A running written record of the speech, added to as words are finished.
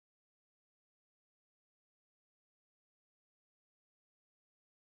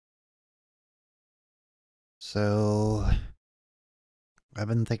So I've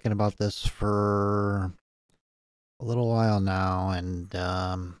been thinking about this for a little while now, and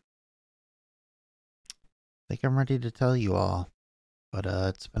I think I'm ready to tell you all. But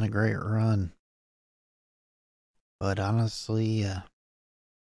it's been a great run. But honestly, I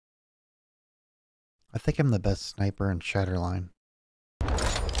think I'm the best sniper in Shatterline.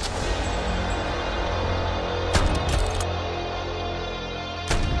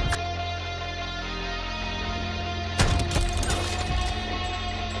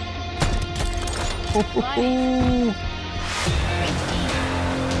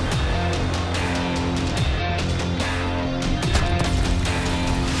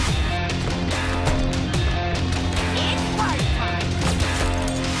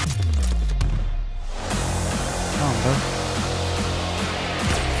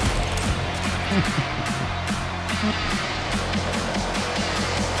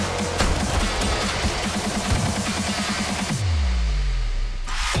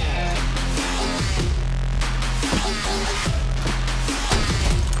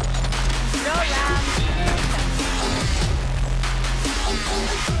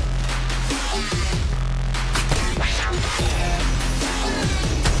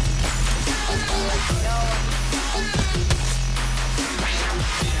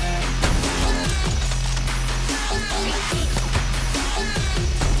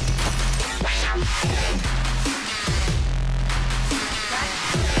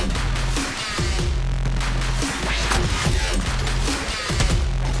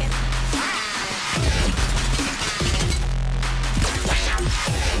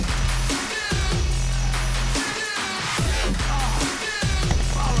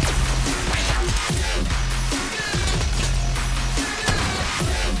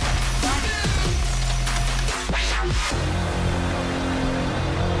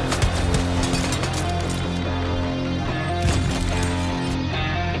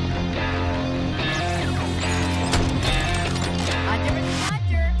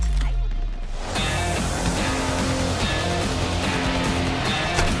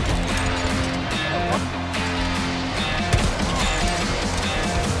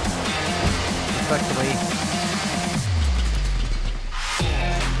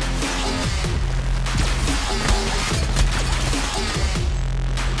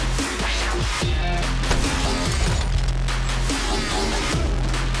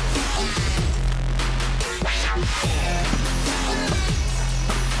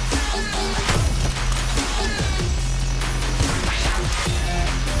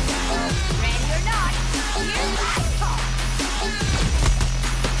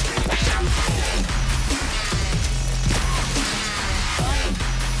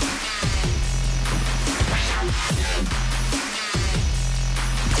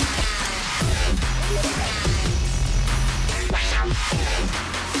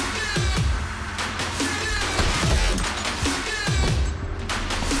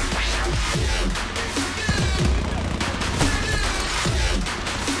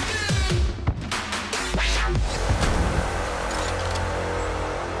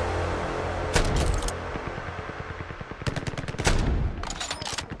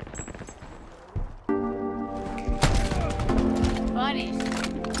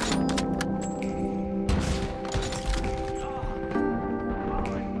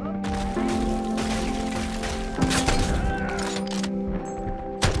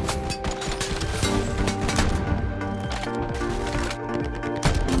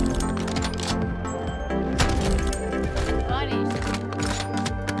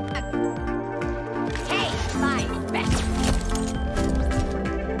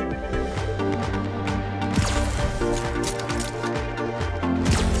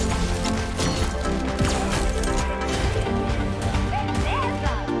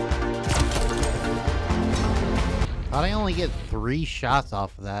 Oh, I only get 3 shots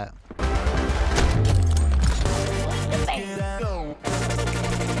off of that.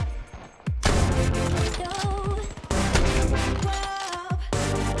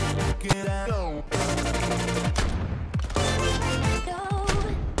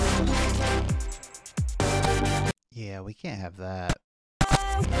 Yeah, we can't have that.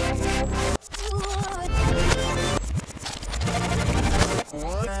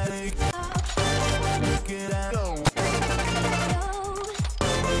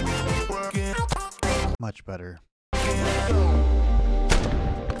 Much better.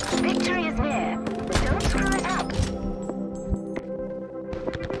 Victory is near. Don't screw it up.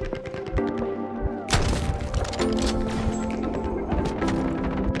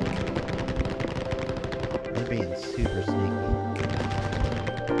 They're being super sneaky.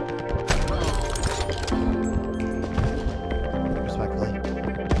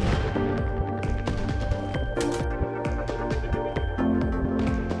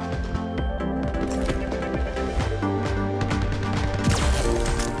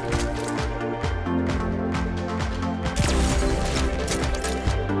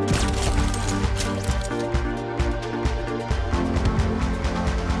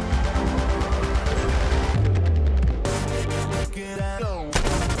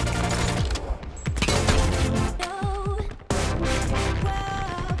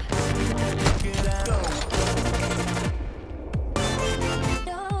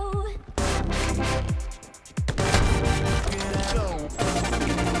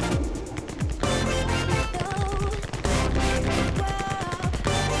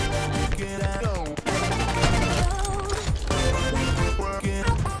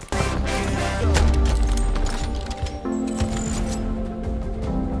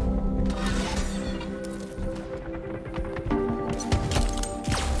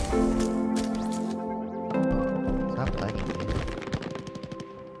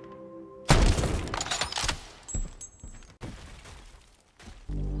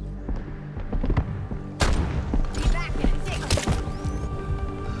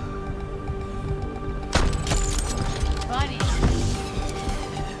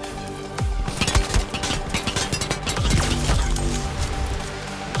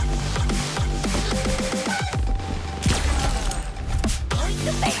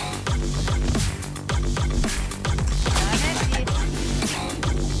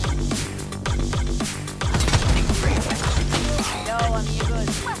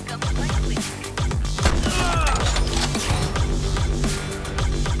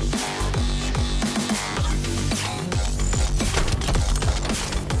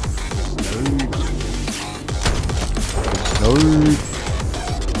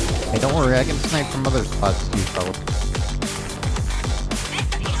 Hey, don't worry, I can snipe from other spots too, fellas.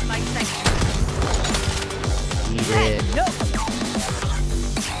 Eat it. No.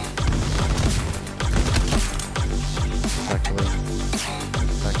 Exactly.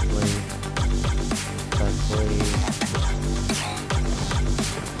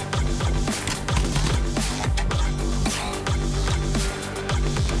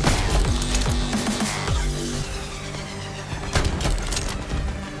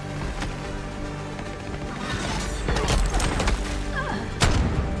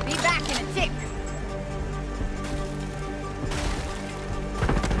 Be back in a tick.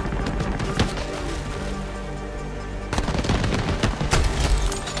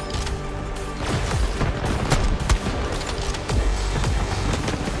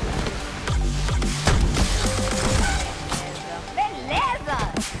 Beleza!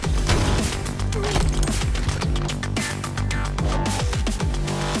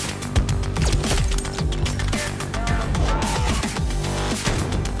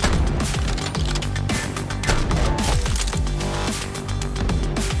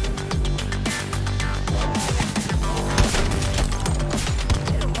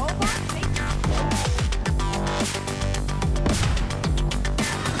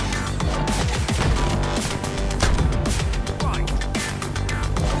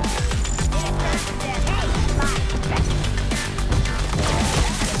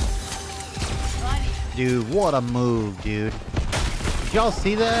 Dude, what a move, dude. Did y'all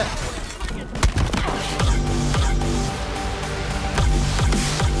see that?